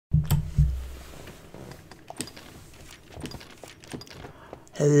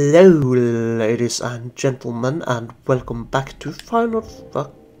Hello, ladies and gentlemen, and welcome back to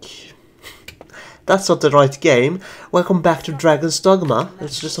That's not the right game. Welcome back to Dragon's Dogma.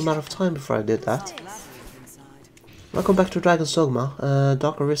 It's just a matter of time before I did that. Welcome back to Dragon's Dogma,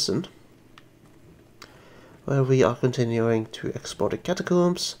 Dark Arisen, where we are continuing to explore the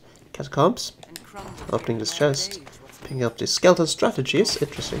catacombs, opening this chest, picking up the skeleton strategies.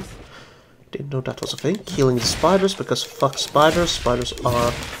 Interesting. Didn't know that was a thing. Killing the spiders, because fuck spiders. Spiders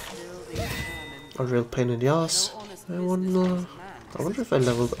are a real pain in the ass. I wonder if I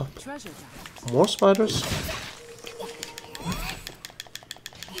leveled up more spiders.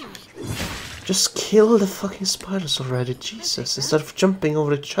 Just kill the fucking spiders already, Jesus, instead of jumping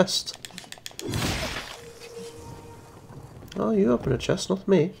over the chest. Oh, you open the chest, not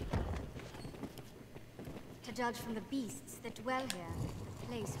me. To judge from the beasts that dwell here, the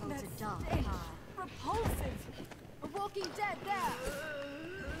place holds a dark power. Repulsive! A walking dead there!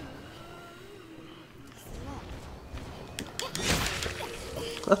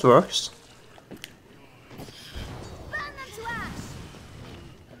 That works. Burn them to ash!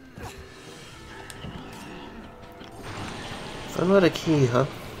 Found another key, huh?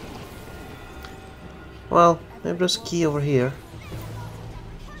 Well, maybe there's a key over here.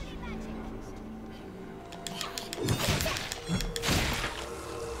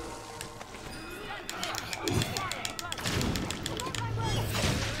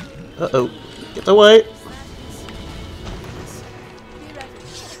 Uh-oh. Get away!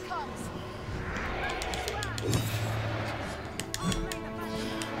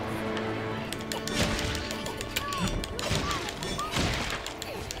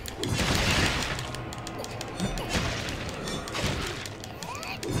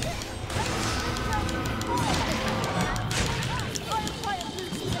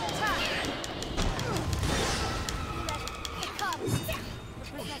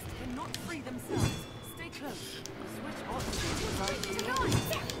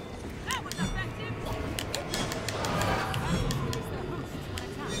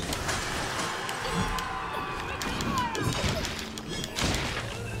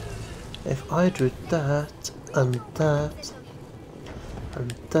 If I do that, and that,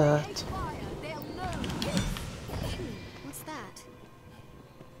 and that... What's that?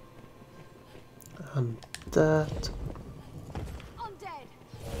 And that... Undead!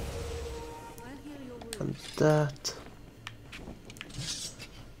 And that...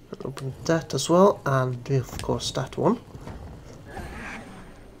 And open that as well, and of course that one.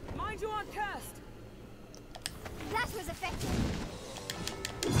 Mind you aren't cursed! That was effective!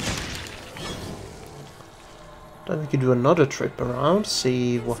 Then we could do another trip around,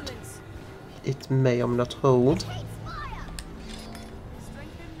 see what it may or may not hold. Strength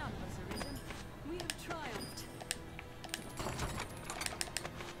in numbers, Arisen. We have triumphed.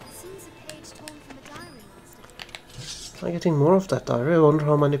 Seems a page torn from the diary, Master. I'm getting more of that diary. I wonder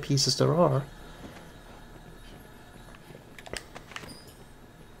how many pieces there are.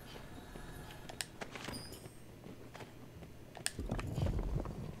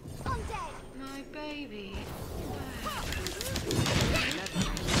 Undead! My baby.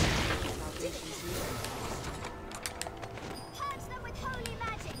 Purge them with holy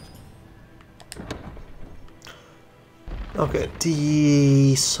magic! Okay,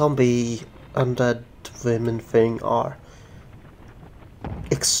 the zombie undead women thing are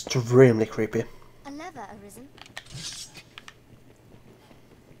extremely creepy. A lever, Arisen.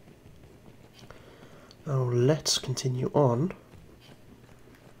 Now let's continue on.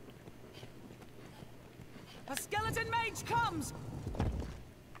 A skeleton mage comes!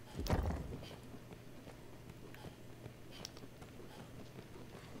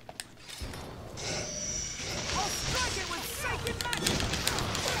 I'll strike it with sacred magic!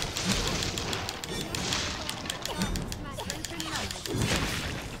 Strength in numbers.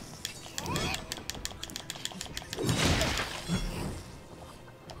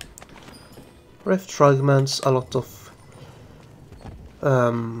 Rift fragments, a lot of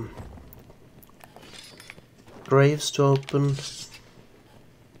graves to open.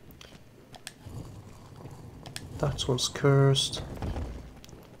 That one's cursed.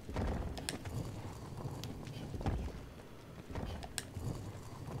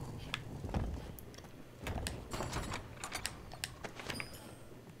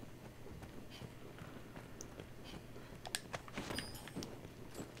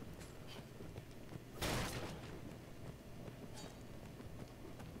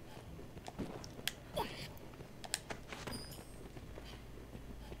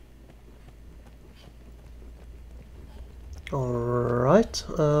 Alright,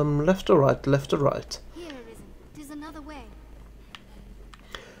 left or right, left or right. Here, Arisen. 'Tis another way.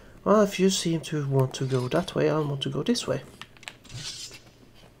 Well, if you seem to want to go that way, I want to go this way.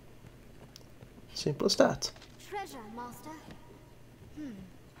 Simple as that. Treasure, Master.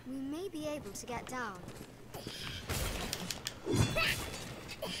 We may be able to get down.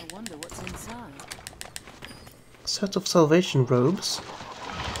 I wonder what's inside. Set of salvation robes.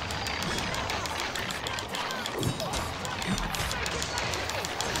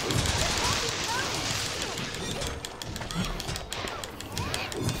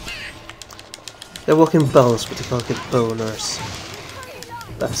 They're walking bones, but they can't get boners.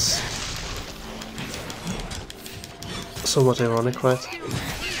 That's somewhat ironic, right?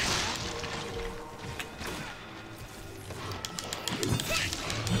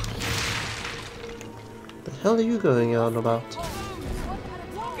 The hell are you going on about?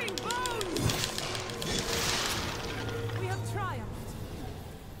 We have triumphed.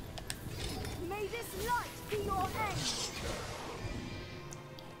 May this light be your end.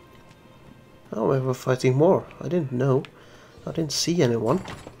 Oh, we were fighting more. I didn't know. I didn't see anyone.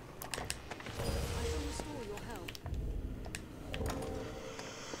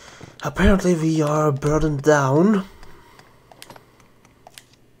 Apparently we are burdened down.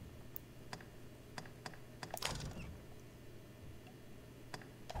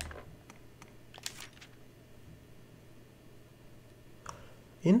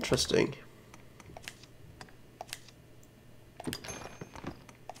 Interesting.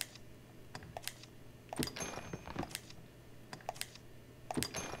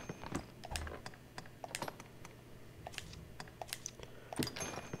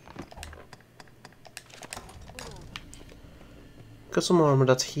 Got some armor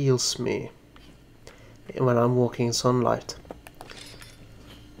that heals me when I'm walking in sunlight.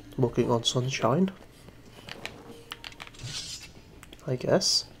 Walking on sunshine, I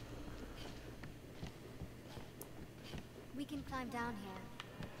guess. We can climb down here.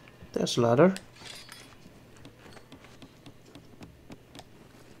 There's a ladder.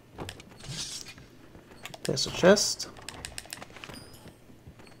 There's a chest.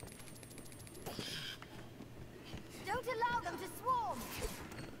 Don't allow them to swarm.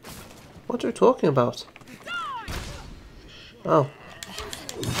 What are you talking about? Oh.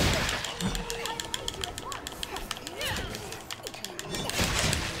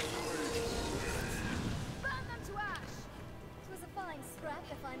 Burn them to ash. It was a fine scrap,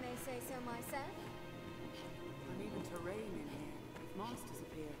 if I may say so myself. Uneven terrain in here. If monsters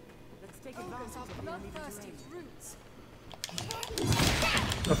appear, let's take advantage of the uneven terrain. Roots.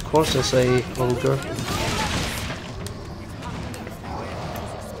 Of course there's a ogre.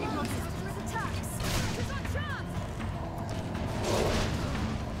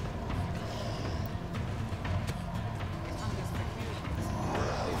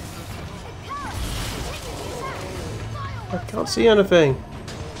 I can't see anything.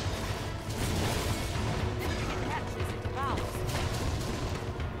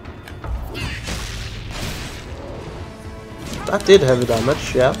 That did heavy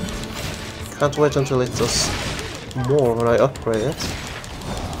damage, yeah. Can't wait until it does more when I upgrade it.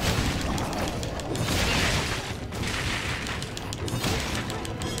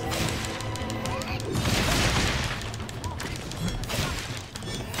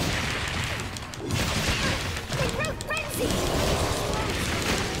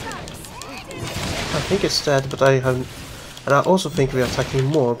 I think it's dead, but I haven't. And I also think we're attacking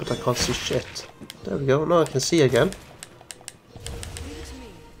more, but I can't see shit. There we go, now I can see again.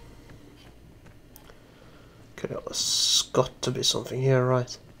 Okay, there's got to be something here,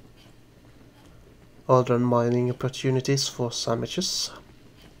 right? Other than mining opportunities for sandwiches.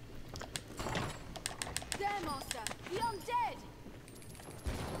 There, Master. The undead.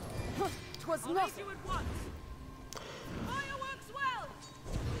 'Twas nothing. Fireworks well.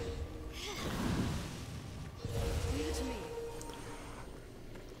 Leave it to me.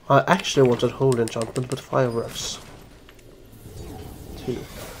 I actually wanted hold enchantment, but fireworks too.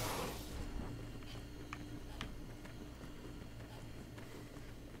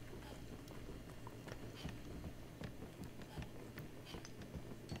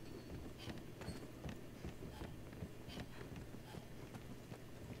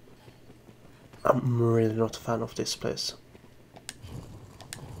 I'm really not a fan of this place.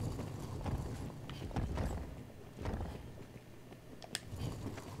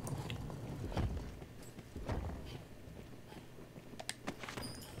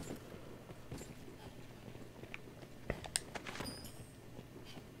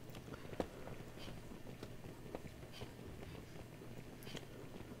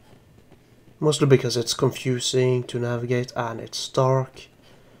 Mostly because it's confusing to navigate and it's dark.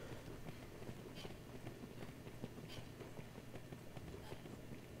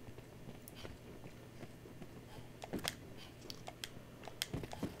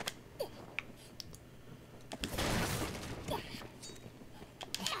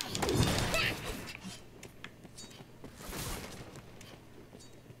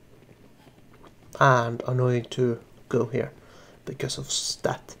 and annoying to go here because of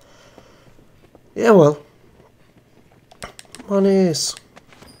that. Yeah, well, monies.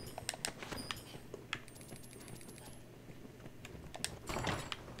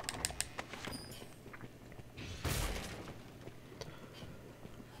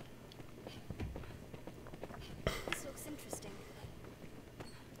 This looks interesting.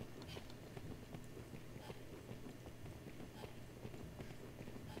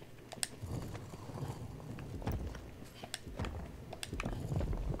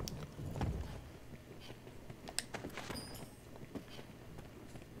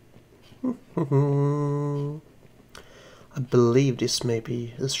 I believe this may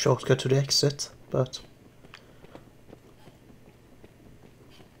be a shortcut to the exit, but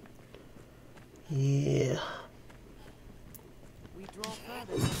yeah. We draw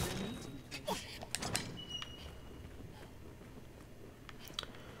further from their meeting place.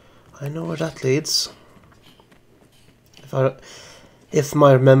 I know where that leads. If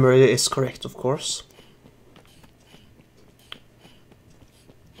my memory is correct, of course.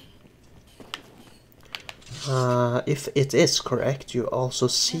 If it is correct, you also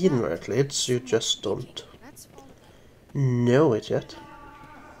seen where it leads, you just don't Let's follow it. know it yet.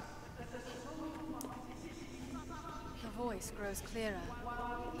 The voice grows clearer.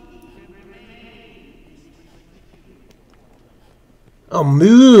 Oh,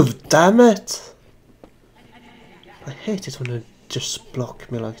 move! Damn it! I hate it when they just block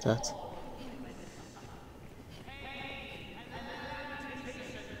me like that.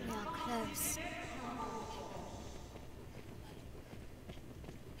 We are close.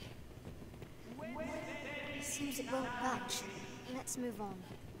 Seems it won't budge. Let's move on.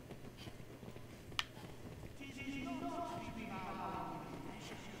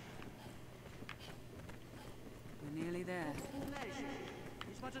 We're nearly there.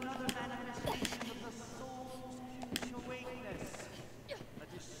 Is but another manifestation of the soul's future weakness. A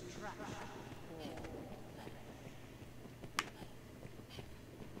distraction.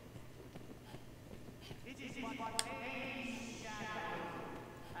 It is but a shadow,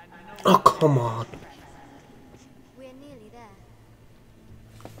 and no Oh, come on. We're nearly there.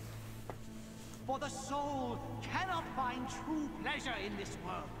 for the soul cannot find true pleasure in this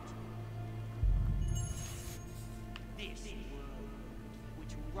world. This world,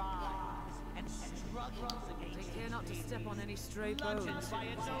 which rises and struggles against Take care not to step on any stray bones. It's by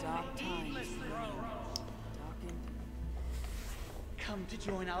its a dark own time. heedless growth. Darkened. Come to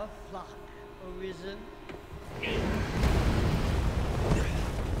join our flock, Arisen.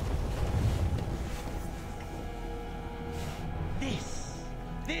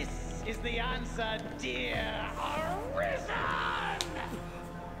 This is the answer, dear Arisen!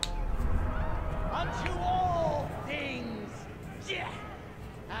 Unto all things, death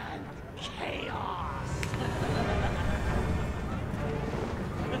and chaos!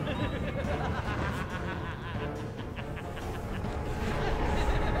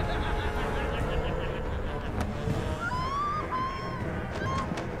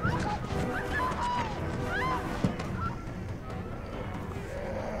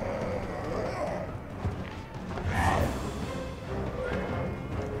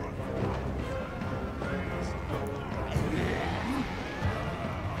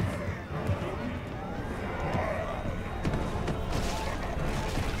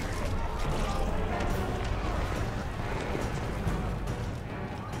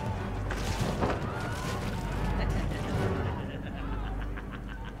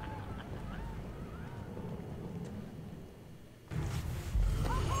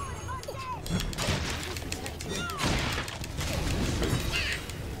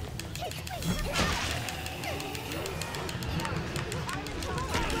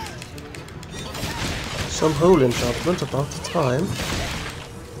 Some hole enchantment about the time.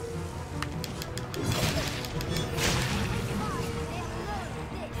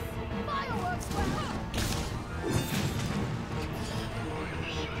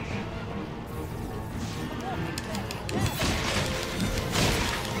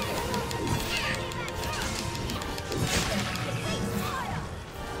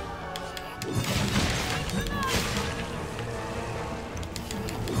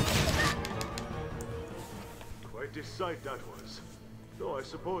 Quite a sight that was. Though I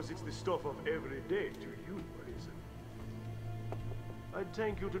suppose it's the stuff of every day to you, Arisen. I'd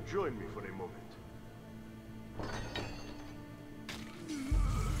thank you to join me for a moment.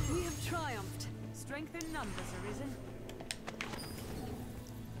 We have triumphed. Strength in numbers, Arisen.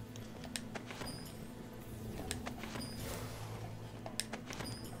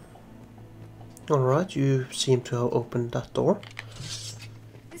 Alright, you seem to have opened that door.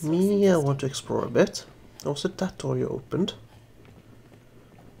 This Me, I want to explore a bit. Was it that door you opened?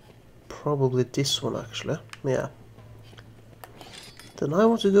 Probably this one, actually. Yeah. Then I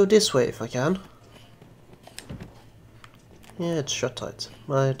want to go this way if I can. Yeah, it's shut tight.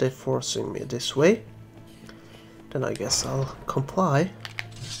 They're forcing me this way. Then I guess I'll comply.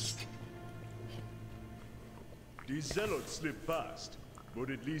 These zealots slip past,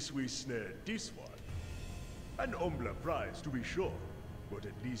 but at least we snared this one. An humble prize, to be sure, but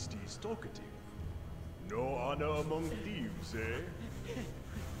at least he's talkative. No honor among thieves, eh?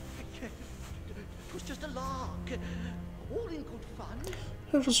 It was just a lark. All in good fun.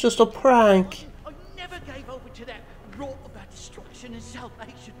 It was just a prank. I never gave over to that rot about destruction and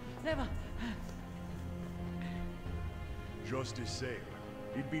salvation. Never. Just the same,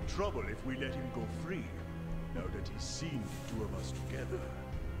 it'd be trouble if we let him go free, now that he's seen the two of us together.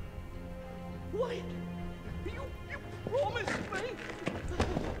 Wait! You promised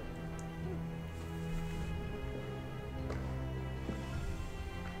me!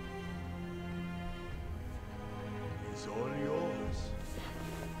 He's all yours.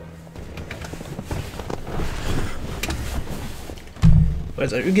 Wait,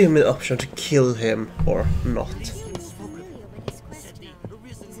 so you give me the option to kill him or not. Seems familiar with his question.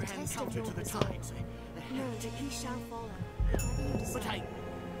 Arisen It's a ran test of counter your to the resolve. tides. No, but he shall follow. Whatever you But decide.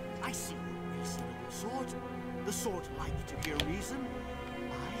 I see no reason in the sword. The sword like to hear reason.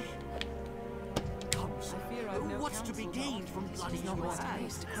 Come, sir. fear I've no What's to be counsel to gained offer. from It is bloody not your my hand?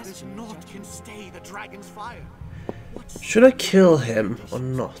 place to This question your naught can stay the dragon's fire. What's Should I kill him or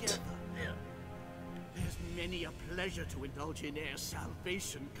not? There's many a pleasure to indulge in ere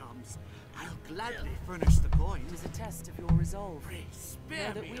salvation comes. I'll gladly furnish the coin. It is a test of your resolve. Pray, Know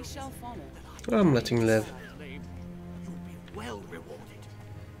spare that me we the shall reason follow. that I I'm letting him live. claim. You'll be well rewarded.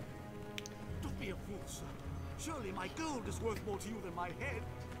 Don't be a fool, sir. Surely my gold is worth more to you than my head.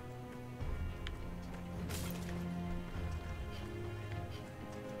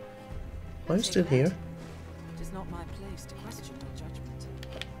 Are you still here? It is not my place to question your judgment.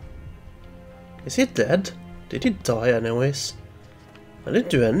 Is he dead? Did he die anyways? I didn't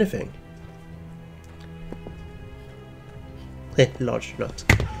do anything. Heh, large nut.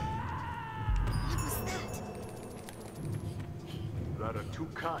 What was that? Rather too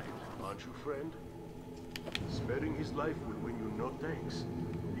kind, aren't you, friend? Sparing his life will win you no thanks,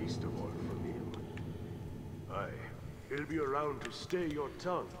 least of all from him. Aye, he'll be around to stay your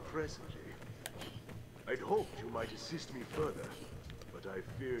tongue presently. I'd hoped you might assist me further, but I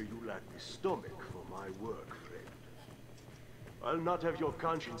fear you lack the stomach for my work, friend. I'll not have your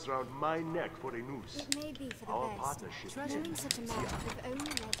conscience round my neck for a noose. It may be for the Our best. partnership. Knowing such a man could have only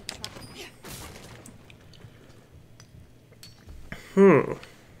led to trouble.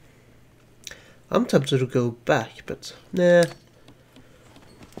 I'm tempted to go back, but nah.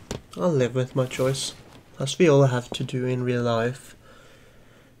 I'll live with my choice, as we all have to do in real life.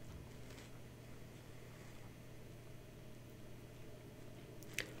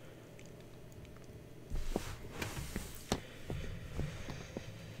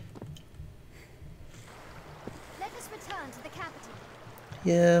 Let us return to the capital.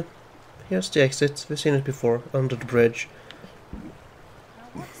 Yeah, here's the exit. We've seen it before, under the bridge. Now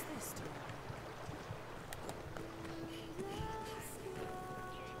what's this to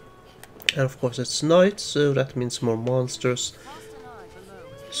And of course it's night, so that means more monsters. cast an eye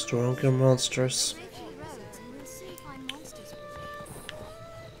below as Stronger monsters. Break the roads and we'll soon find monsters.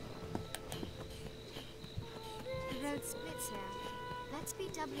 The road splits here. Let's be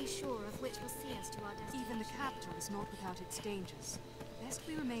doubly sure of which will see us to our destination. Even the capital is not without its dangers. Best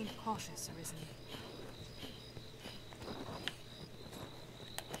we remain cautious, Arisen.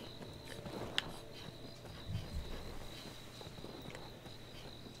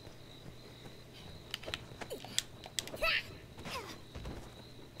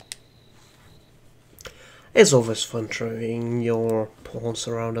 It's always fun throwing your pawns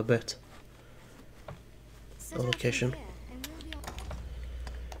around a bit. Set On out from location. here, and we'll be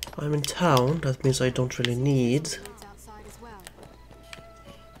on I'm in town, that means I don't really need. Roads outside as well.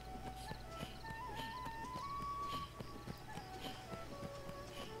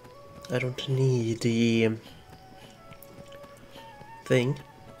 I don't need the thing.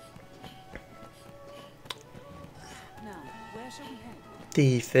 now, where shall we head?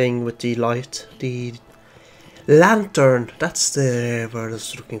 The thing with the light. The lantern. That's the word I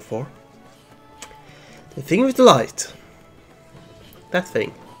was looking for. The thing with the light. That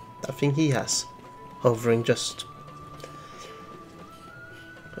thing. That thing he has. Hovering just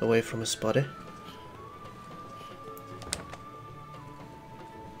away from his body.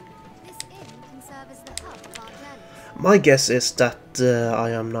 This inn can serve serve as the hub of our journeys. My guess is that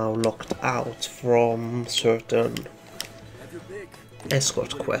I am now locked out from certain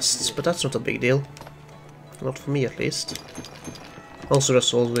escort quests, but that's not a big deal. Not for me, at least. Also,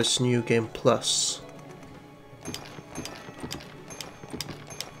 there's always New Game Plus.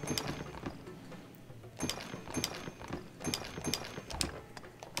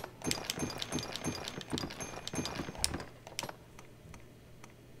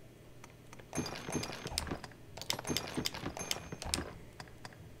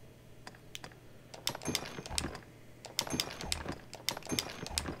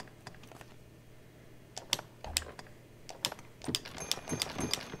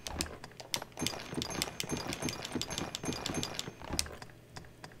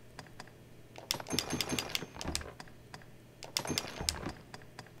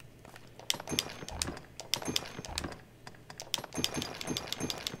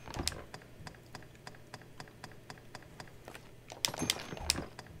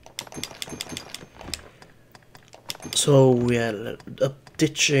 So yeah,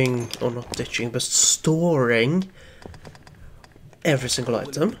 ditching, or not ditching, but storing every single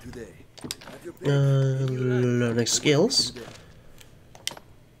item, learning skills.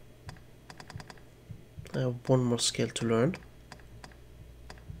 I have one more skill to learn.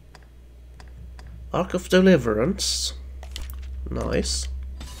 Arc of Deliverance, nice.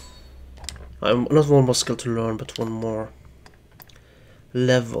 I'm not one more skill to learn, but one more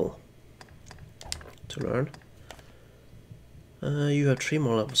level to learn. You have 3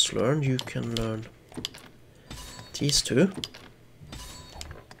 more levels to learn. You can learn these 2. Do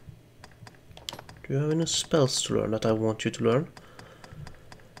you have any spells to learn that I want you to learn?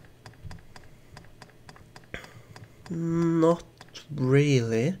 Not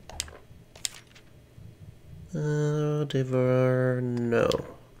really. They were... no.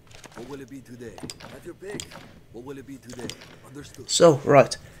 What will it be today? Have your pick. What will it be today? Understood. So,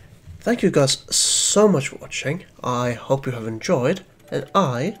 right. Thank you guys so much for watching. I hope you have enjoyed, and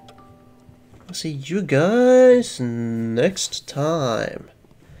I will see you guys next time.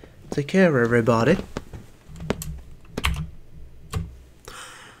 Take care, everybody.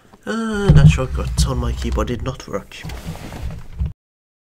 That shortcut on my keyboard did not work.